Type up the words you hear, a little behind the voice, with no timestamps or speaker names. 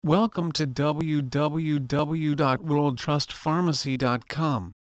Welcome to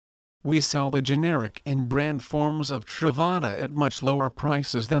www.worldtrustpharmacy.com. We sell the generic and brand forms of Truvada at much lower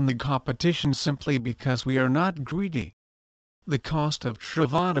prices than the competition simply because we are not greedy. The cost of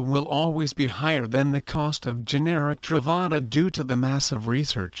Truvada will always be higher than the cost of generic Truvada due to the massive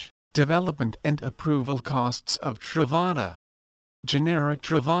research, development and approval costs of Truvada. Generic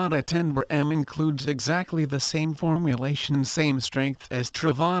Truvada 10mg includes exactly the same formulation and same strength as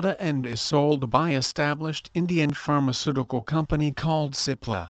Truvada and is sold by established Indian pharmaceutical company called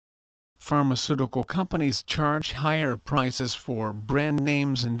Cipla. Pharmaceutical companies charge higher prices for brand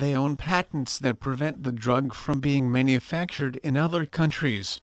names and they own patents that prevent the drug from being manufactured in other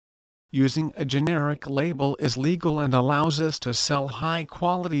countries. Using a generic label is legal and allows us to sell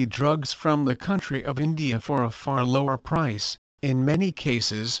high-quality drugs from the country of India for a far lower price. In many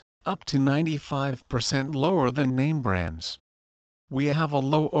cases, up to 95% lower than name brands. We have a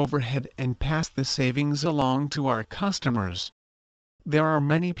low overhead and pass the savings along to our customers. There are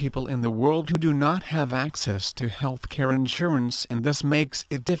many people in the world who do not have access to healthcare insurance and this makes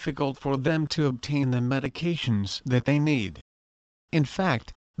it difficult for them to obtain the medications that they need. In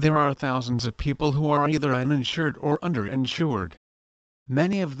fact, there are thousands of people who are either uninsured or underinsured.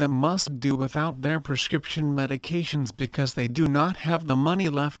 Many of them must do without their prescription medications because they do not have the money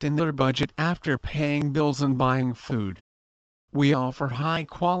left in their budget after paying bills and buying food. We offer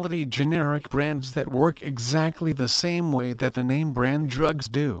high-quality generic brands that work exactly the same way that the name brand drugs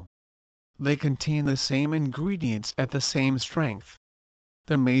do. They contain the same ingredients at the same strength.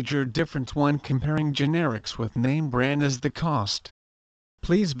 The major difference when comparing generics with name brand is the cost.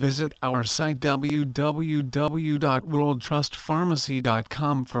 Please visit our site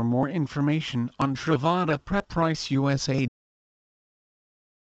www.worldtrustpharmacy.com for more information on Truvada Prep Price USA.